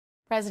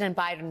President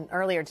Biden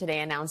earlier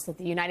today announced that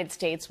the United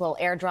States will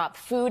airdrop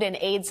food and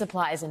aid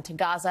supplies into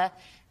Gaza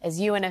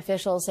as UN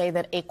officials say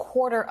that a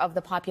quarter of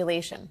the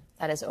population,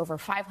 that is over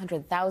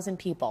 500,000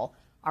 people,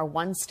 are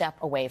one step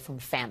away from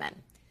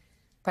famine.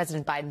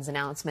 President Biden's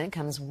announcement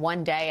comes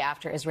one day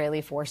after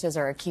Israeli forces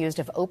are accused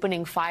of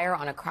opening fire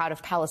on a crowd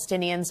of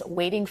Palestinians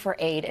waiting for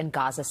aid in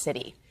Gaza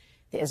City.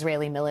 The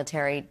Israeli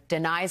military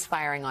denies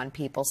firing on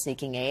people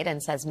seeking aid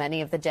and says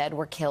many of the dead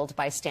were killed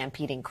by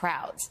stampeding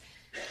crowds.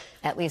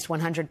 At least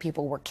 100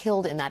 people were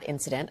killed in that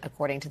incident,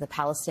 according to the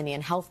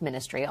Palestinian Health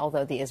Ministry,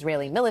 although the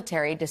Israeli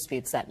military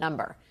disputes that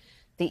number.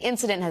 The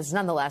incident has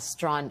nonetheless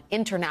drawn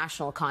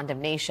international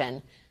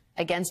condemnation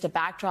against a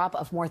backdrop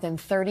of more than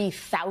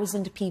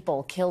 30,000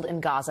 people killed in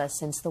Gaza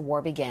since the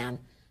war began,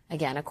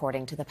 again,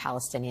 according to the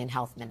Palestinian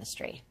Health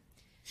Ministry.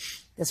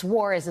 This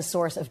war is a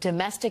source of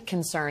domestic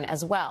concern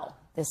as well.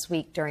 This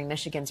week, during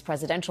Michigan's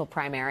presidential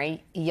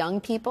primary, young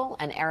people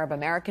and Arab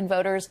American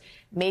voters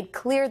made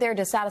clear their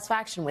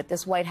dissatisfaction with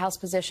this White House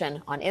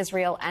position on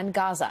Israel and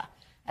Gaza,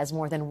 as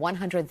more than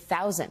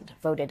 100,000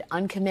 voted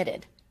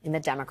uncommitted in the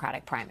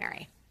Democratic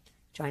primary.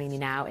 Joining me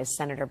now is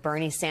Senator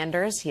Bernie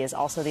Sanders. He is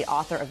also the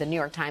author of the New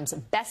York Times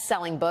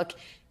best-selling book,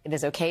 It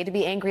Is Okay to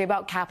Be Angry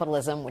About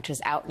Capitalism, which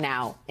is out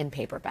now in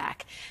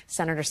paperback.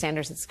 Senator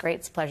Sanders, it's great.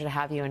 It's a pleasure to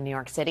have you in New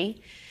York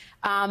City.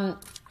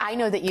 I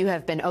know that you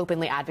have been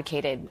openly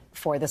advocated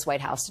for this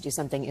White House to do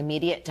something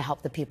immediate to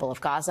help the people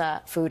of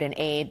Gaza, food and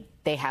aid.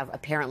 They have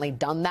apparently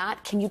done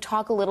that. Can you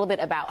talk a little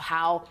bit about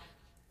how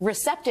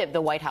receptive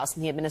the White House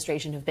and the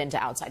administration have been to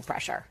outside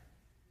pressure?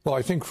 Well,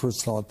 I think,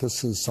 first of all,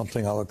 this is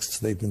something, Alex,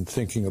 they've been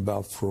thinking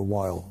about for a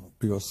while,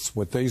 because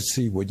what they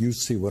see, what you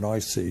see, what I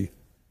see,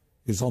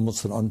 is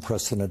almost an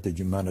unprecedented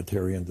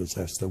humanitarian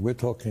disaster. We're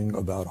talking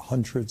about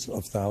hundreds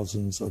of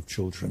thousands of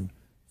children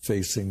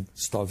facing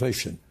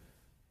starvation.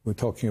 We're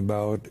talking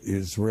about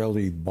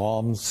Israeli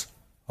bombs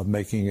of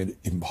making it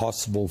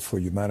impossible for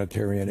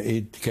humanitarian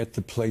aid to get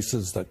to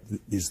places that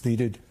is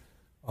needed,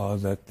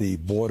 that the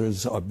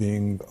borders are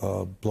being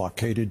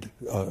blockaded,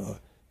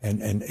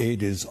 and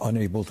aid is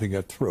unable to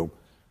get through.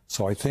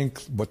 So I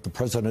think what the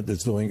president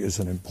is doing is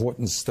an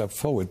important step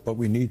forward, but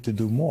we need to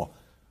do more.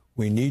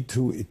 We need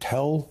to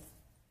tell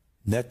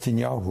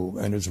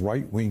Netanyahu and his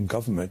right-wing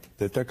government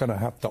that they're going to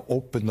have to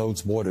open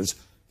those borders.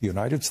 The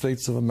United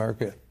States of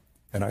America,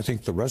 and I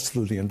think the rest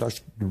of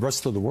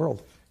the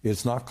world,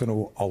 is not going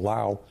to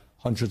allow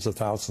hundreds of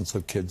thousands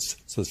of kids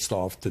to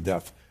starve to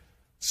death.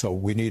 So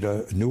we need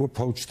a new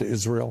approach to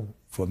Israel.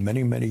 For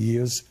many, many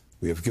years,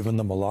 we have given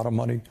them a lot of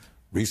money.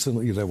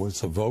 Recently, there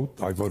was a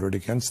vote. I voted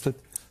against it,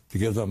 to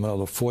give them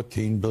another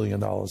 $14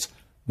 billion.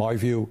 My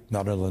view,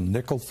 not another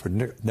nickel for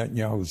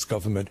Netanyahu's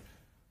government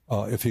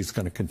if he's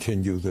going to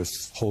continue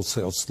this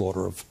wholesale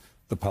slaughter of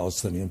the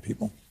Palestinian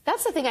people.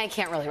 That's the thing I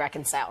can't really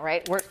reconcile,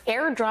 right? We're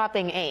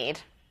airdropping aid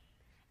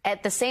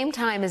at the same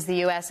time as the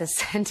U.S. is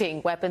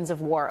sending weapons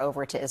of war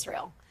over to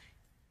Israel.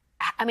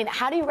 I mean,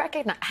 how do you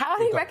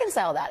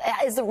reconcile that?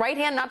 Is the right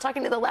hand not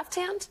talking to the left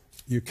hand?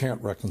 You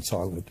can't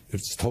reconcile it.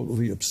 It's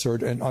totally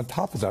absurd. And on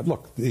top of that,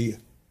 look, the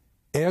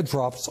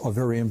airdrops are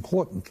very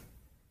important,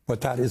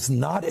 but that is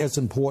not as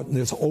important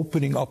as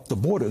opening up the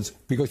borders,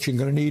 because you're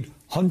going to need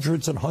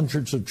hundreds and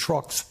hundreds of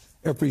trucks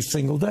every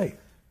single day.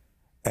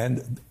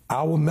 And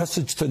our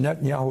message to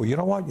Netanyahu, you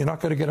know what? You're not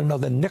going to get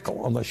another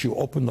nickel unless you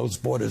open those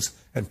borders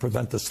and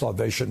prevent the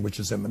starvation, which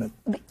is imminent.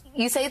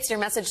 You say it's your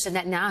message to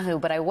Netanyahu,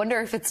 but I wonder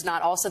if it's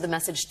not also the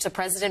message to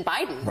President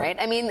Biden, right?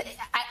 I mean,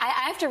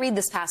 I have to read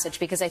this passage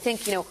because I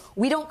think, you know,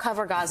 we don't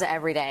cover Gaza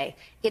every day.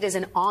 It is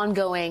an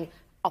ongoing,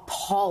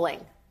 appalling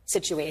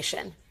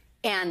situation.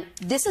 And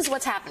this is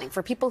what's happening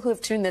for people who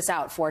have tuned this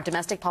out for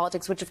domestic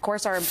politics, which, of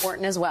course, are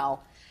important as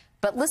well.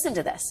 But listen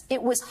to this.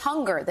 It was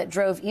hunger that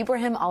drove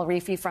Ibrahim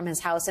al-Rifi from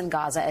his house in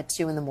Gaza at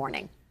 2 in the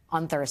morning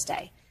on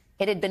Thursday.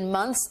 It had been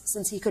months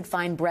since he could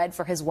find bread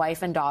for his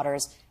wife and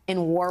daughters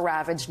in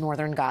war-ravaged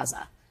northern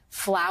Gaza.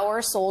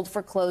 Flour sold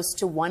for close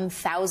to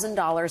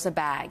 $1,000 a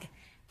bag.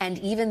 And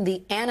even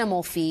the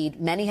animal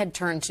feed many had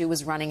turned to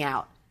was running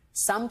out.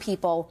 Some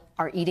people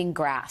are eating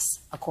grass,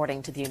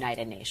 according to the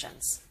United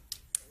Nations.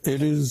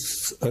 It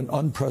is an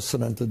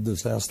unprecedented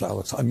disaster,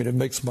 Alex. I mean, it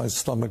makes my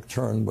stomach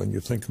turn when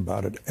you think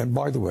about it. And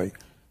by the way,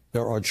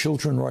 there are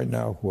children right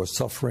now who are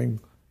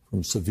suffering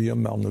from severe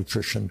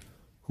malnutrition,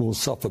 who will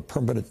suffer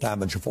permanent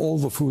damage. If all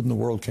the food in the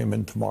world came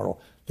in tomorrow,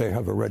 they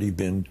have already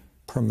been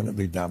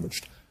permanently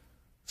damaged.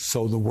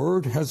 So the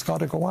word has got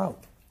to go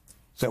out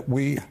that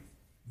we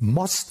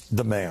must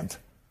demand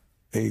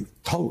a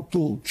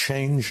total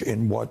change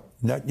in what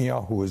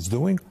Netanyahu is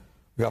doing.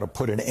 We got to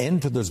put an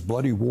end to this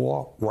bloody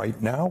war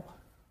right now.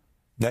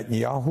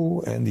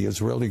 Netanyahu and the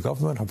Israeli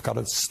government have got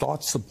to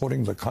start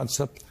supporting the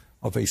concept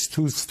of a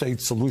two-state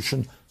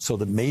solution so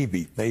that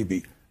maybe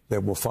there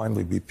will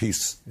finally be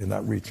peace in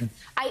that region.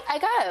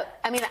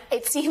 I mean,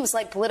 it seems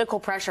like political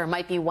pressure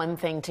might be one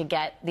thing to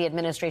get the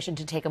administration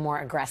to take a more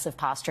aggressive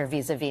posture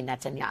vis-a-vis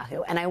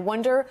Netanyahu. And I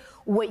wonder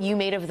what you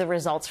made of the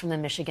results from the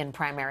Michigan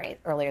primary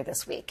earlier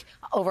this week.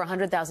 Over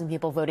 100,000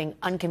 people voting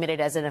uncommitted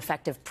as an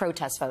effective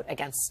protest vote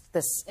against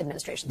this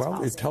administration's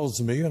policy. It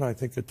tells me, and I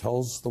think it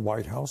tells the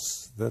White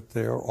House, that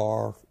there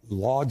are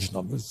large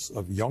numbers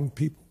of young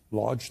people,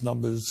 large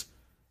numbers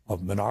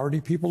of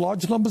minority people,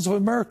 large numbers of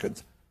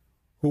Americans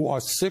who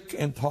are sick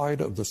and tired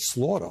of the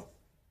slaughter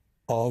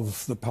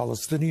of the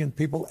Palestinian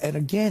people. And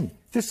again,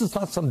 this is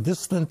not some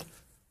distant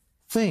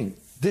thing.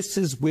 This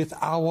is with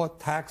our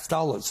tax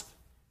dollars.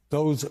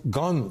 Those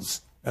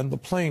guns and the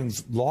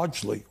planes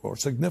largely or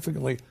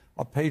significantly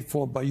are paid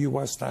for by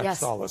U.S.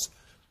 tax dollars.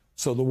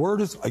 So the word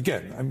is,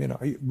 again, I mean,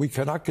 we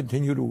cannot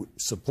continue to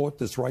support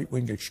this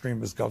right-wing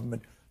extremist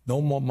government.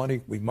 No more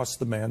money. We must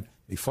demand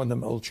a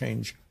fundamental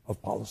change of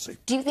policy.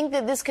 Do you think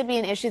that this could be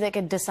an issue that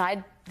could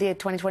decide the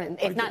 2020,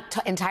 if not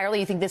entirely,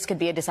 you think this could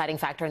be a deciding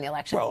factor in the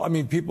election? Well, I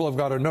mean, people have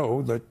got to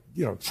know that,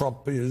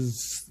 Trump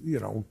is,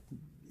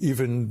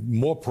 even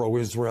more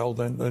pro-Israel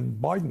than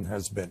Biden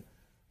has been.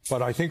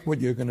 But I think what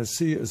you're going to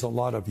see is a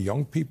lot of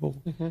young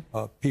people,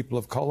 people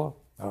of color,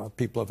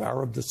 people of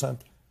Arab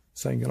descent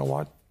saying, you know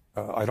what,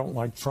 I don't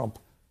like Trump,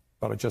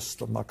 but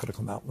I'm not going to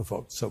come out and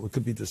vote. So it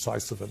could be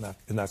decisive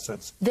in that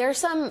sense. There's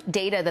some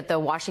data that the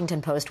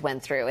Washington Post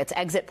went through. It's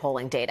exit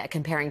polling data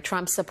comparing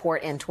Trump's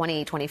support in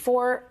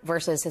 2024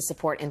 versus his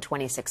support in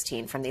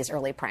 2016 from these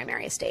early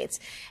primary states.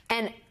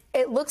 And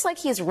it looks like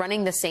he's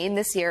running the same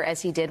this year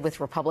as he did with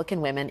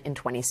Republican women in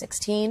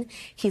 2016.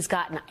 He's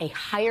gotten a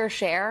higher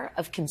share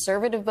of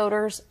conservative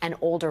voters and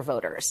older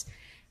voters.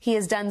 He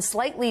has done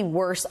slightly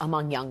worse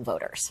among young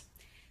voters.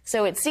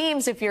 So it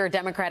seems if you're a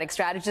Democratic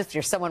strategist,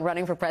 you're someone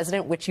running for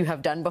president, which you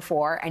have done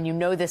before, and you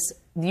know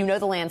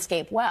the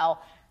landscape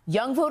well,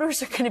 young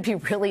voters are going to be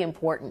really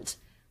important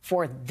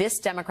for this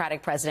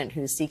Democratic president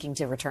who's seeking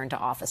to return to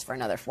office for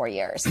another 4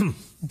 years.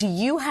 Do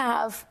you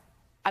have,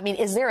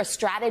 is there a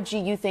strategy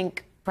you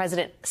think,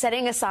 President,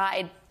 setting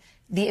aside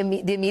the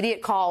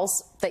immediate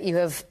calls that you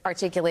have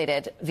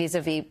articulated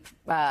vis-a-vis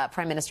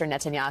Prime Minister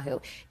Netanyahu,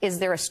 is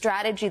there a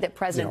strategy that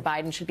President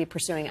Biden should be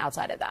pursuing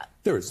outside of that?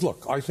 There is.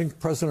 Look, I think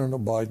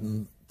President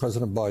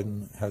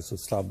Biden has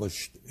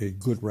established a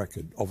good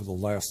record over the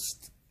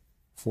last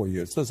 4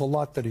 years. There's a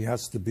lot that he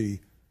has to be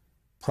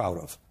proud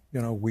of.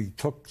 We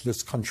took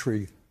this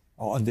country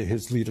under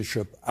his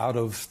leadership out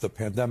of the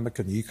pandemic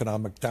and the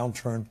economic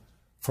downturn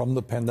from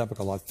the pandemic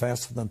a lot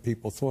faster than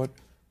people thought.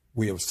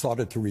 We have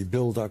started to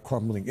rebuild our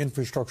crumbling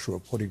infrastructure. We're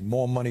putting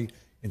more money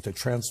into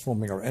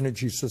transforming our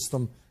energy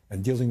system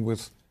and dealing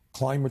with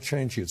climate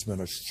change. He has been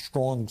a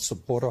strong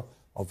supporter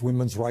of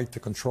women's right to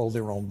control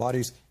their own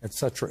bodies, et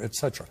cetera, et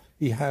cetera.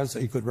 He has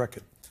a good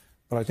record.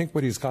 But I think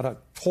what he's got to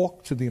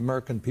talk to the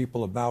American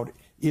people about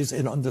is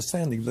an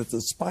understanding that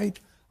despite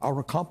our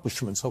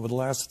accomplishments over the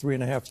last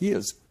 3.5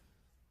 years,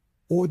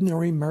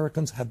 ordinary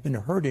Americans have been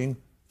hurting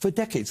for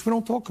decades. We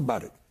don't talk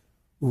about it.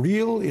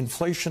 Real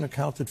inflation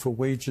accounted for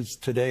wages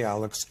today,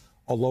 Alex,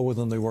 are lower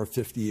than they were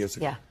 50 years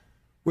ago. Yeah.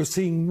 We're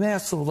seeing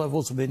massive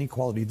levels of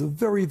inequality. The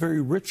very,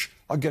 very rich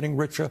are getting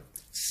richer.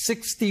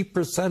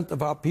 60%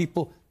 of our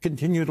people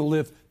continue to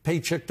live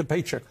paycheck to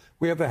paycheck.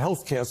 We have a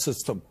health care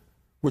system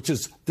which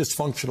is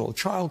dysfunctional, a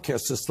child care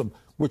system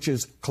which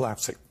is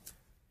collapsing.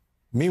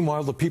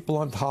 Meanwhile, the people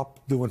on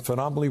top doing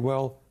phenomenally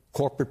well.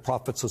 Corporate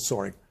profits are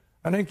soaring.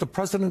 I think the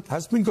president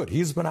has been good.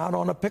 He's been out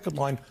on a picket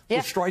line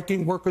for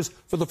striking workers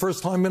for the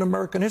first time in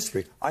American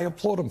history. I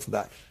applaud him for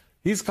that.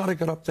 He's got to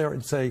get up there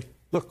and say,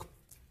 look,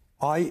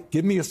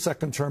 give me a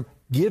second term.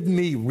 Give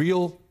me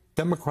real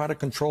Democratic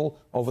control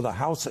over the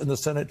House and the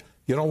Senate.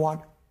 You know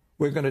what?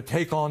 We're going to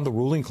take on the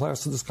ruling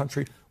class of this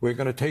country. We're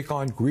going to take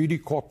on greedy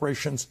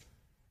corporations.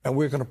 And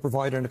we're going to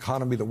provide an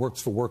economy that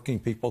works for working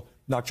people,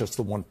 not just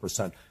the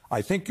 1%.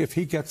 I think if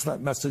he gets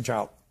that message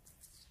out,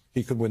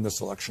 he could win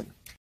this election.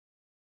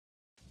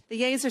 The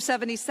yeas are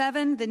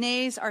 77, the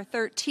nays are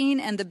 13,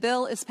 and the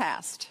bill is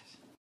passed.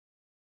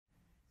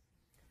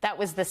 That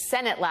was the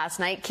Senate last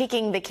night,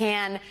 kicking the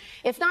can,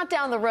 if not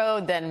down the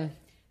road, then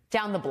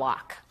down the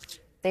block.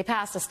 They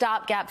passed a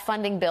stopgap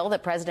funding bill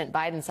that President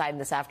Biden signed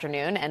this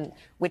afternoon, and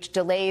which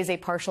delays a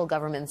partial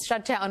government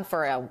shutdown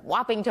for a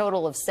whopping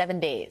total of 7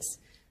 days.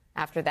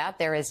 After that,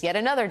 there is yet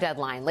another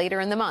deadline later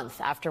in the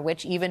month, after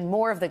which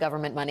more of the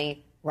government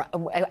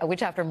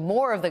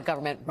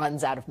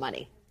runs out of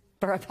money.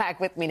 Back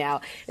with me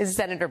now is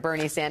Senator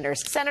Bernie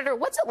Sanders. Senator,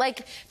 what's it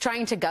like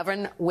trying to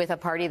govern with a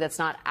party that's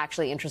not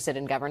actually interested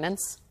in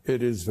governance?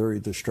 It is very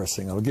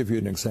distressing. I'll give you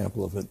an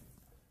example of it.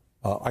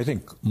 I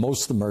think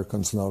most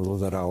Americans know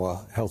that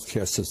our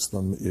healthcare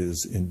system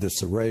is in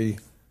disarray.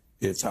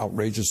 It's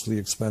outrageously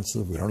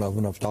expensive. We don't have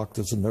enough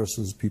doctors and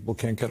nurses. People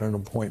can't get an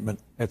appointment,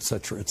 et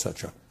cetera, et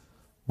cetera.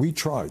 We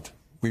tried.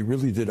 We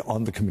really did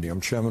on the committee. I'm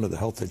chairman of the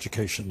Health,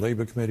 Education,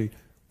 Labor Committee.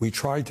 We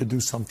tried to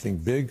do something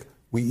big.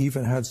 We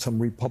even had some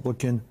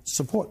Republican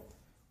support.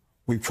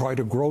 We tried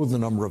to grow the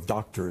number of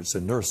doctors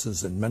and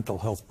nurses and mental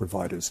health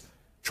providers.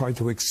 tried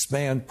to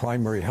expand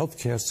primary health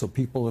care so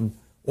people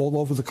all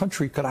over the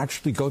country could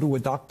actually go to a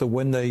doctor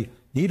when they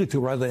needed to,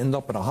 rather than end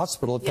up in a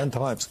hospital at 10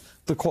 times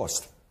the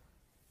cost.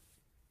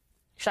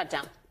 Shut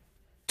down.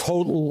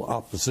 Total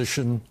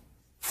opposition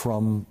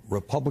from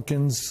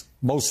Republicans,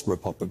 most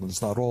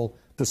Republicans, not all,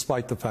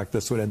 despite the fact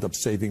this would end up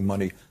saving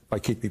money by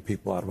keeping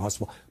people out of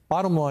hospital.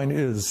 Bottom line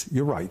is,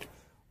 you're right.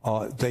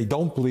 They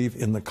don't believe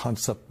in the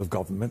concept of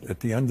government.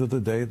 At the end of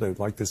the day, they'd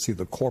like to see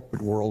the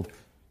corporate world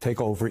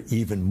take over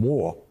even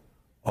more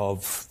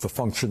of the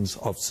functions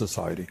of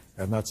society.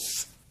 And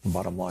that's the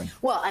bottom line.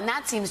 Well, and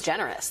that seems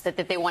generous, that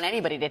they want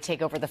anybody to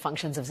take over the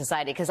functions of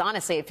society, because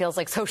honestly, it feels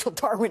like social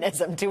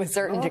Darwinism to a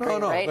certain degree,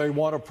 right? They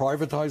want to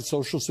privatize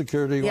Social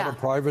Security, want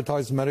to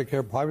privatize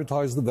Medicare,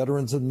 privatize the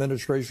Veterans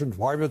Administration,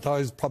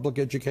 privatize public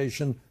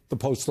education, the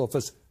post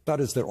office. That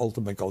is their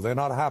ultimate goal. They're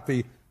not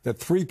happy that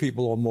 3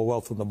 people own more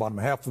wealth than the bottom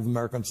half of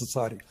American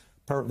society.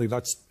 Apparently,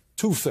 that's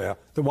too fair.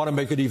 They want to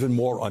make it even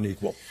more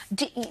unequal.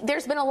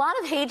 There's been a lot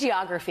of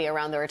hagiography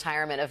around the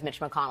retirement of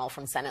Mitch McConnell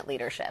from Senate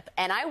leadership.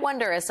 And I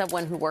wonder, as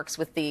someone who works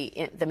with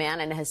the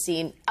man and has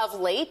seen of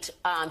late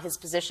his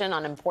position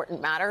on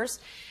important matters,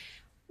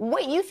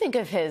 what you think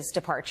of his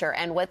departure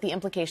and what the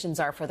implications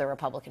are for the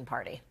Republican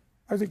Party.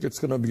 I think it's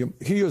going to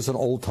be, he is an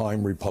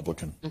old-time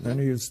Republican, and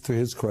he is, to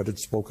his credit,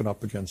 spoken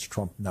up against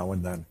Trump now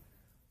and then.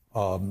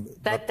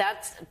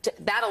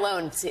 That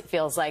alone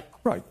feels like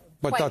right.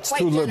 But that's quite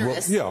too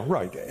generous. liberal. Yeah,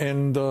 right.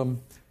 And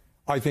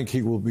I think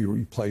he will be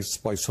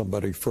replaced by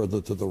somebody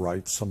further to the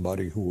right,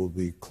 somebody who will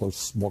be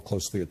more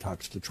closely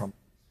attached to Trump.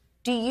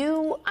 Do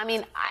you, I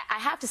mean, I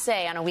have to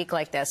say, on a week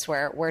like this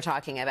where we're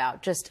talking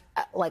about just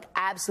like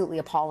absolutely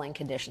appalling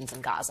conditions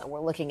in Gaza, we're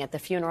looking at the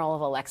funeral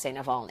of Alexei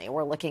Navalny,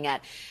 we're looking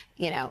at,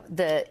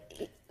 the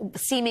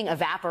seeming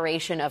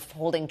evaporation of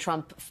holding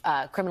Trump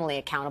criminally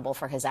accountable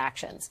for his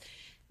actions,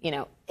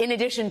 in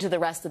addition to the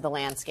rest of the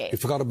landscape. You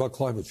forgot about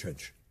climate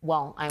change.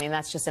 Well, I mean,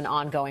 that's just an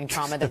ongoing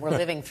trauma that we're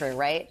living through,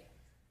 right?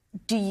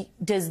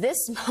 Does this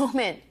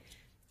moment,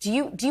 do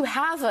you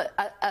have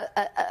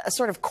a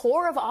sort of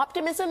core of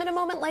optimism in a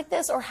moment like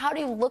this? Or how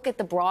do you look at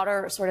the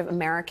broader sort of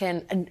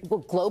American and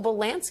global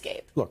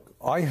landscape? Look,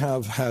 I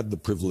have had the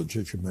privilege,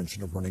 as you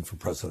mentioned, of running for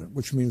president,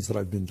 which means that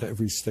I've been to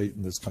every state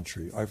in this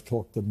country. I've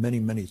talked to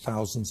many, many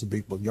thousands of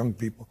people, young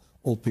people,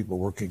 old people,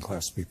 working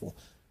class people.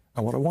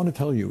 And what I want to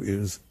tell you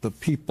is the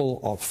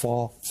people are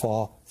far,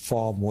 far,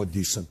 far more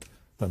decent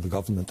than the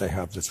government they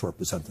have that's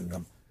representing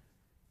them.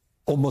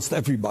 Almost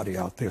everybody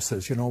out there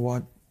says, you know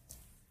what?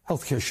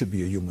 Healthcare should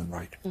be a human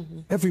right.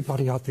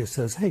 Everybody out there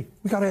says, hey,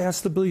 we got to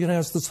ask the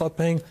billionaires to start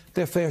paying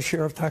their fair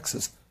share of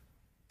taxes.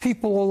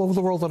 People all over the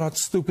world are not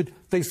stupid.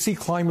 They see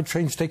climate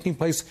change taking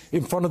place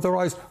in front of their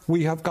eyes.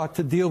 We have got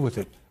to deal with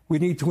it. We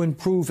need to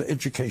improve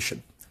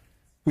education.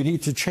 We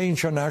need to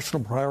change our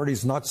national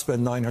priorities, not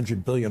spend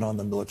 $900 billion on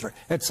the military,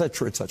 et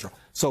cetera, et cetera.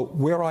 So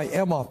where I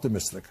am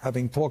optimistic,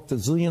 having talked to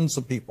zillions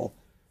of people,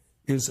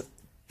 is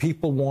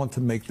people want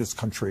to make this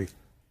country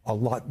a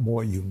lot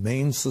more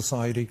humane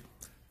society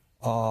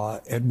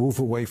and move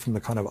away from the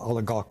kind of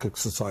oligarchic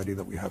society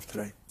that we have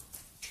today.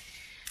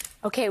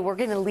 Okay, we're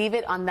going to leave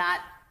it on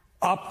that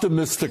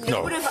optimistic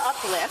note of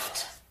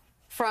uplift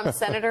from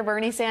Senator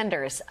Bernie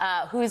Sanders,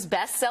 whose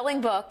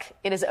best-selling book,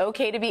 It Is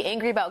Okay to Be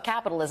Angry About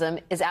Capitalism,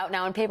 is out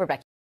now in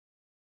paperback.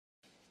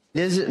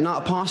 Is it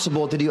not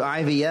possible to do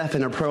IVF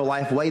in a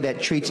pro-life way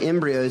that treats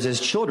embryos as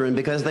children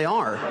because they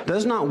are?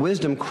 Does not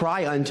wisdom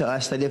cry unto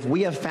us that if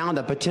we have found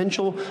a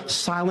potential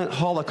silent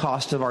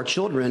holocaust of our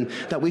children,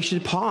 that we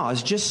should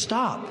pause, just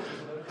stop?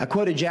 I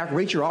quoted Jack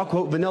Reacher, I'll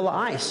quote Vanilla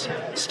Ice.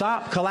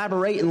 Stop,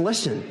 collaborate, and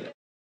listen.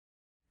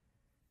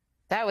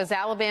 That was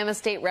Alabama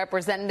State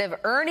Representative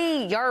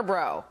Ernie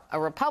Yarbrough, a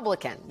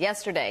Republican,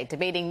 yesterday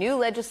debating new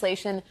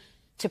legislation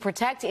to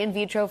protect in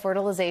vitro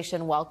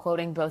fertilization while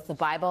quoting both the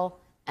Bible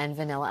and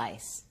Vanilla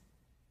Ice.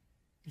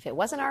 If it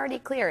wasn't already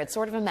clear, it's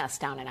sort of a mess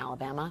down in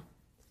Alabama.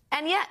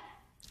 And yet,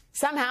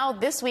 somehow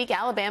this week,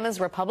 Alabama's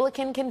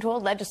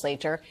Republican-controlled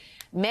legislature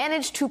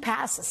managed to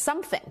pass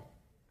something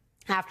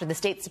after the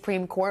state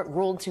Supreme Court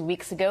ruled 2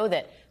 weeks ago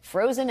that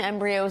frozen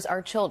embryos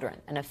are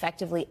children and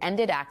effectively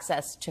ended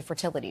access to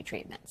fertility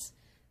treatments.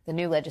 The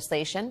new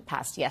legislation,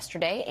 passed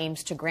yesterday,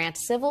 aims to grant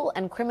civil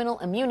and criminal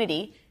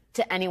immunity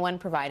to anyone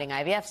providing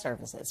IVF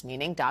services,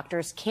 meaning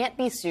doctors can't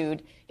be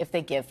sued if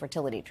they give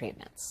fertility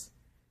treatments.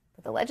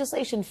 But the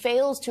legislation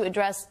fails to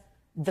address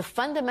the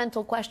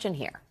fundamental question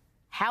here.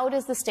 How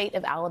does the state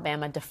of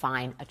Alabama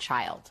define a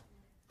child?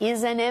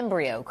 Is an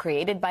embryo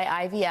created by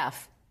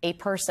IVF a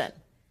person?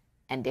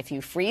 And if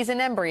you freeze an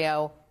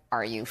embryo,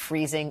 are you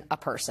freezing a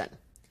person?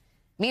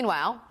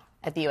 Meanwhile,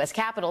 at the U.S.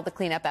 Capitol, the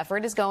cleanup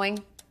effort is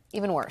going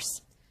even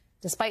worse.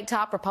 Despite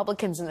top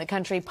Republicans in the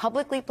country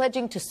publicly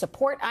pledging to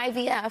support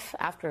IVF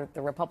after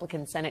the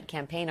Republican Senate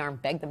campaign arm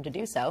begged them to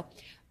do so,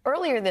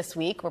 earlier this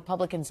week,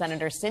 Republican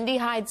Senator Cindy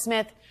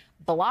Hyde-Smith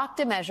blocked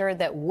a measure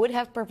that would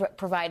have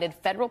provided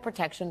federal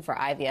protection for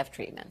IVF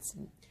treatments.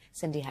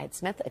 Cindy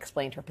Hyde-Smith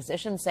explained her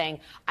position,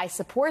 saying, I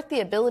support the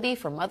ability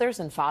for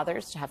mothers and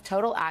fathers to have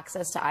total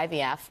access to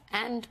IVF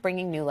and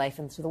bringing new life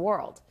into the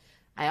world.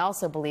 I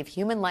also believe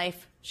human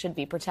life should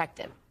be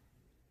protected.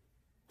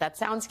 That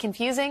sounds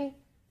confusing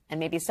and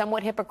maybe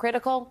somewhat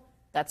hypocritical.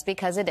 That's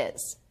because it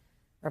is.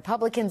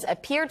 Republicans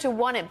appear to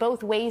want it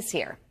both ways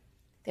here.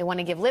 They want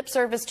to give lip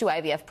service to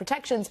IVF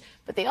protections,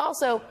 but they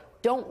also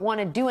don't want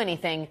to do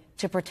anything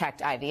to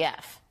protect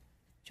IVF.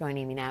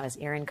 Joining me now is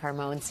Erin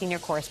Carmone, senior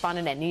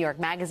correspondent at New York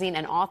Magazine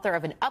and author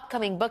of an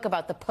upcoming book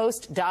about the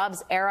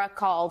post-Dobbs era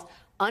called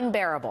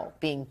Unbearable: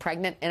 Being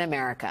Pregnant in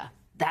America.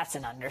 That's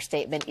an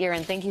understatement.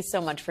 Erin, thank you so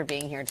much for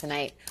being here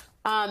tonight.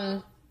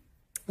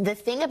 The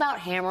thing about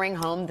hammering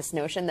home this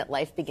notion that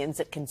life begins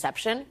at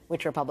conception,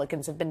 which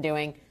Republicans have been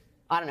doing,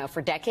 I don't know,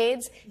 for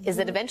decades, is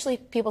that eventually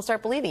people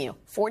start believing you.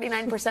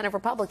 49% of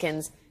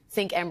Republicans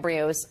think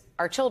embryos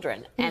are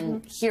children.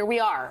 And here we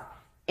are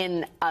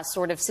in a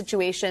sort of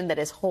situation that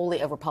is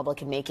wholly of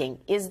Republican making.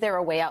 Is there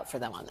a way out for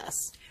them on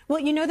this? Well,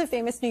 you know the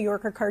famous New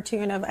Yorker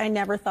cartoon of "I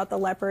never thought the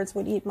leopards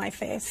would eat my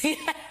face."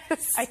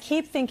 Yes. I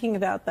keep thinking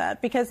about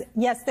that because,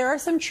 yes, there are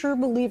some true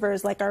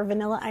believers like our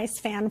Vanilla Ice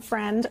fan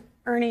friend,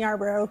 Ernie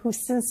Arborough, who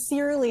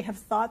sincerely have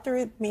thought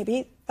through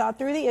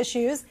the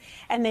issues,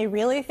 and they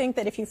really think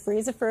that if you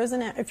freeze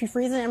an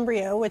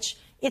embryo, which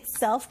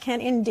itself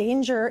can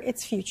endanger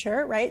its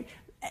future, right?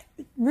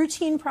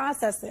 Routine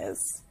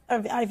processes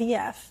of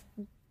IVF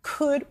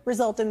could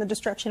result in the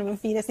destruction of a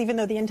fetus, even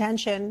though the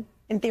intention,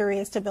 in theory,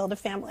 is to build a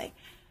family.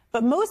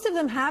 But most of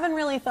them haven't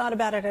really thought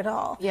about it at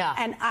all. Yeah.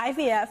 And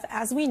IVF,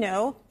 as we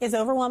know, is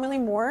overwhelmingly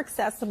more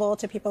accessible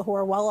to people who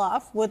are well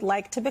off, would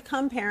like to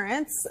become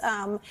parents.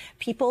 That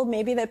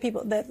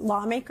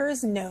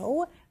lawmakers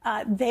know.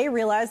 They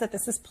realize that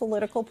this is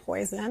political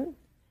poison.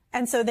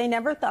 And so they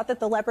never thought that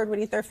the leopard would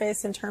eat their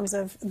face in terms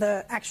of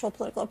the actual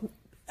political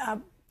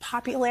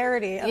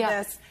popularity of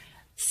this,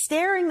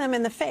 staring them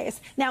in the face.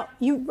 Now,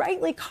 you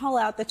rightly call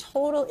out the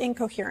total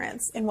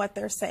incoherence in what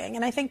they're saying.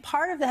 And I think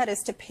part of that is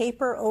to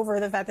paper over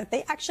the fact that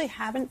they actually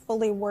haven't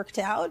fully worked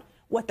out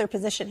what their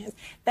position is.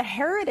 The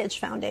Heritage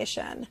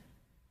Foundation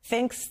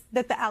thinks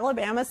that the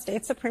Alabama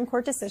State Supreme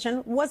Court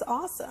decision was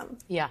awesome.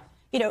 Yeah.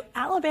 You know,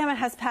 Alabama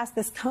has passed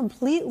this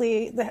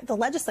the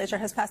legislature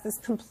has passed this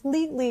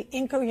completely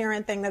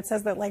incoherent thing that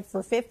says that, like,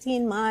 for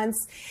 15 months,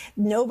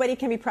 nobody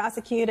can be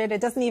prosecuted.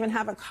 It doesn't even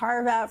have a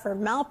carve out for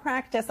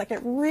malpractice. Like,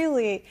 it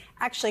really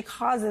actually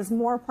causes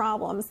more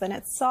problems than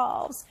it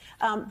solves.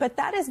 But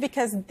that is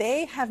because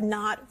they have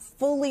not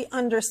fully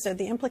understood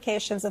the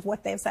implications of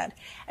what they've said.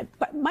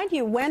 But mind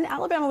you, when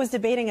Alabama was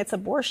debating its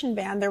abortion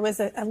ban, there was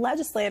a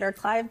legislator,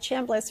 Clyde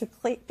Chambliss,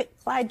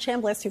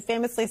 who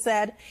famously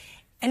said,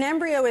 an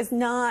embryo it's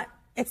not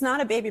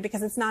a baby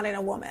because it's not in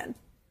a woman.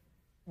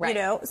 Right.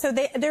 You know, so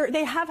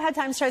they have had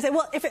times to try to say,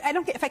 well,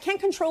 if I can't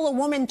control a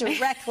woman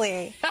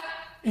directly,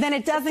 then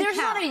it doesn't There's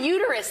count. not a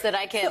uterus that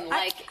I can,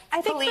 I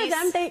think police.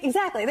 for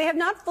them, they have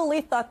not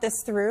fully thought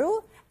this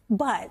through,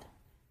 but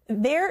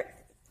their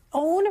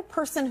own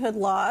personhood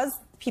laws,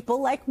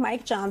 people like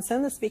Mike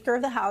Johnson, the Speaker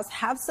of the House,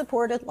 have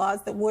supported laws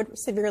that would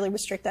severely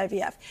restrict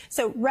IVF.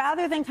 So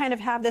rather than kind of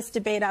have this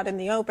debate out in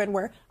the open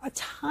where a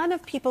ton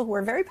of people who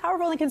are very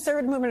powerful in the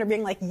conservative movement are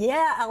being like,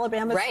 yeah,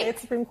 Alabama State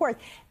Supreme Court,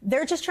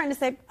 they're just trying to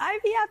say,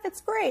 IVF,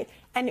 it's great.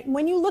 And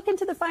when you look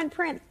into the fine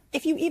print,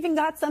 if you even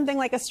got something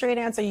like a straight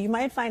answer, you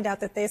might find out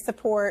that they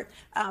support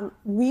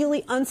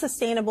really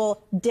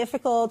unsustainable,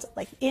 difficult,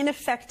 like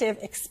ineffective,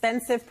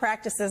 expensive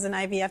practices in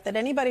IVF that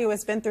anybody who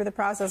has been through the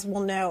process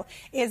will know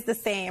is the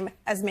same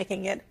as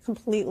making it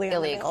completely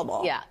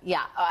illegal.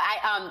 Yeah.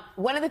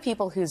 One of the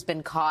people who's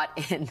been caught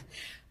in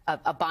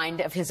a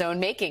bind of his own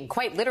making,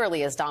 quite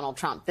literally, is Donald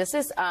Trump. This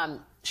is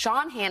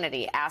Sean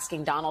Hannity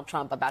asking Donald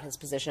Trump about his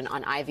position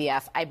on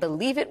IVF. I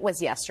believe it was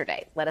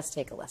yesterday. Let us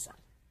take a listen.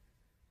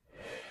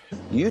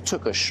 You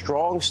took a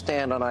strong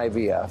stand on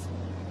IVF.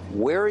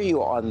 Where are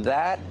you on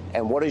that?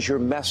 And what is your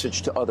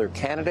message to other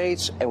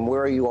candidates? And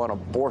where are you on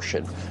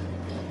abortion?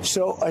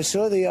 So I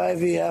saw the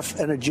IVF,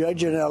 and a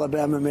judge in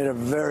Alabama made a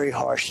very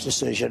harsh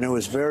decision. It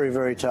was very,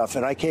 very tough.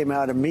 And I came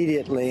out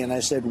immediately and I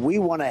said, we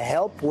want to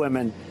help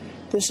women.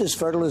 This is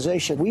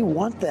fertilization. We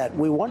want that.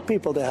 We want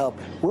people to help.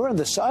 We're on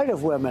the side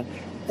of women.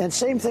 And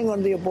same thing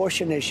on the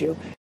abortion issue.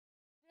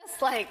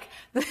 Just like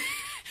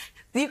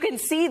you can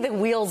see the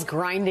wheels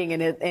grinding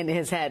in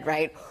his head,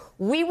 right?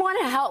 We want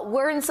to help.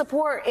 We're in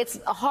support. It's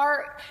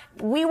hard.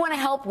 We want to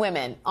help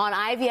women on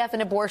IVF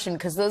and abortion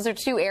because those are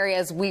two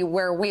areas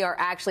where we are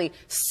actually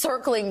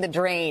circling the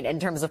drain in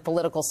terms of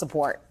political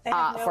support. They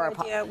have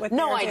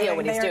no idea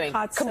what he's doing.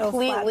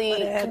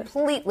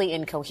 Completely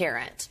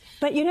incoherent.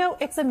 But, you know,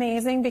 it's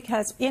amazing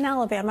because in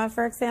Alabama,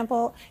 for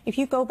example, if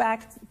you go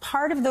back,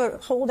 part of the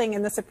holding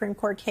in the Supreme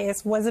Court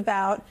case was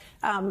about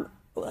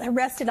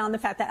rested on the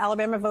fact that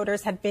Alabama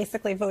voters had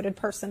basically voted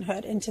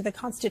personhood into the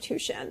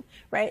Constitution,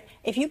 right?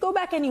 If you go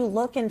back and you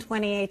look in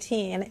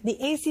 2018, the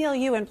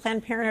ACLU and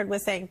Planned Parenthood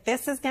was saying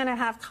this is going to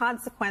have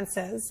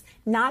consequences,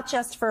 not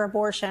just for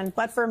abortion,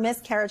 but for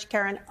miscarriage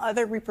care and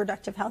other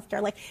reproductive health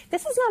care. Like,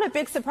 this is not a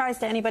big surprise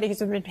to anybody who's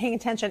been paying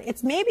attention.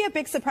 It's maybe a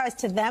big surprise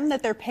to them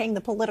that they're paying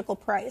the political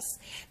price.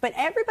 But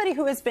everybody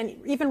who has been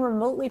even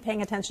remotely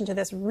paying attention to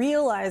this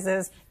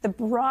realizes the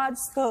broad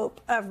scope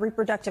of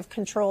reproductive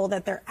control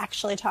that they're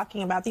actually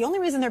talking about. The only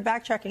reason they're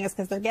backtracking is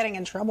because they're getting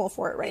in trouble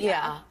for it right now.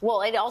 Yeah.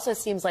 Well, it also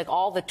seems like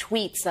all the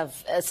tweets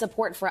of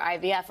support for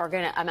IVF are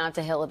going to amount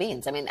to hill of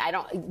beans. I mean,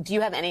 do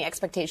you have any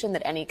expectation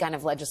that any kind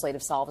of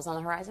legislative solve is on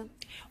the horizon?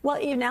 Well,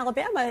 in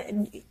Alabama,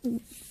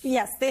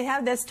 yes, they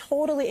have this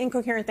totally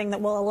incoherent thing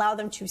that will allow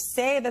them to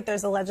say that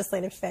there's a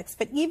legislative fix.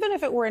 But even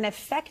if it were an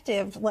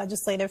effective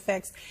legislative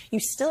fix, you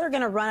still are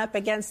going to run up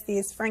against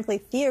these, frankly,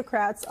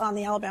 theocrats on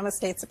the Alabama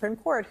State Supreme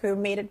Court who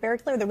made it very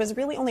clear there was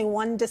really only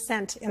one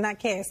dissent in that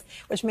case,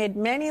 which made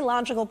many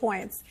logical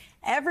points.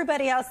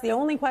 Everybody else, the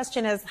only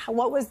question is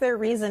what was their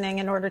reasoning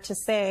in order to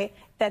say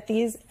that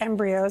these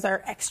embryos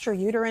are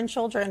extrauterine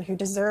children who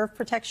deserve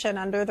protection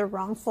under the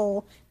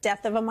Wrongful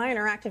Death of a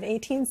Minor Act of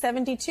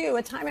 1872,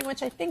 a time in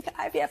which I think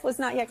IVF was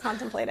not yet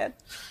contemplated.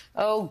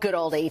 Oh, good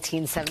old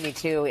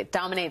 1872. It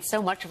dominates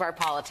so much of our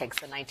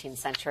politics in the 19th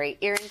century.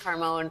 Erin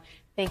Carmone,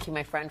 thank you,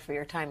 my friend, for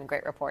your time and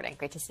great reporting.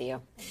 Great to see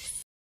you. Thanks.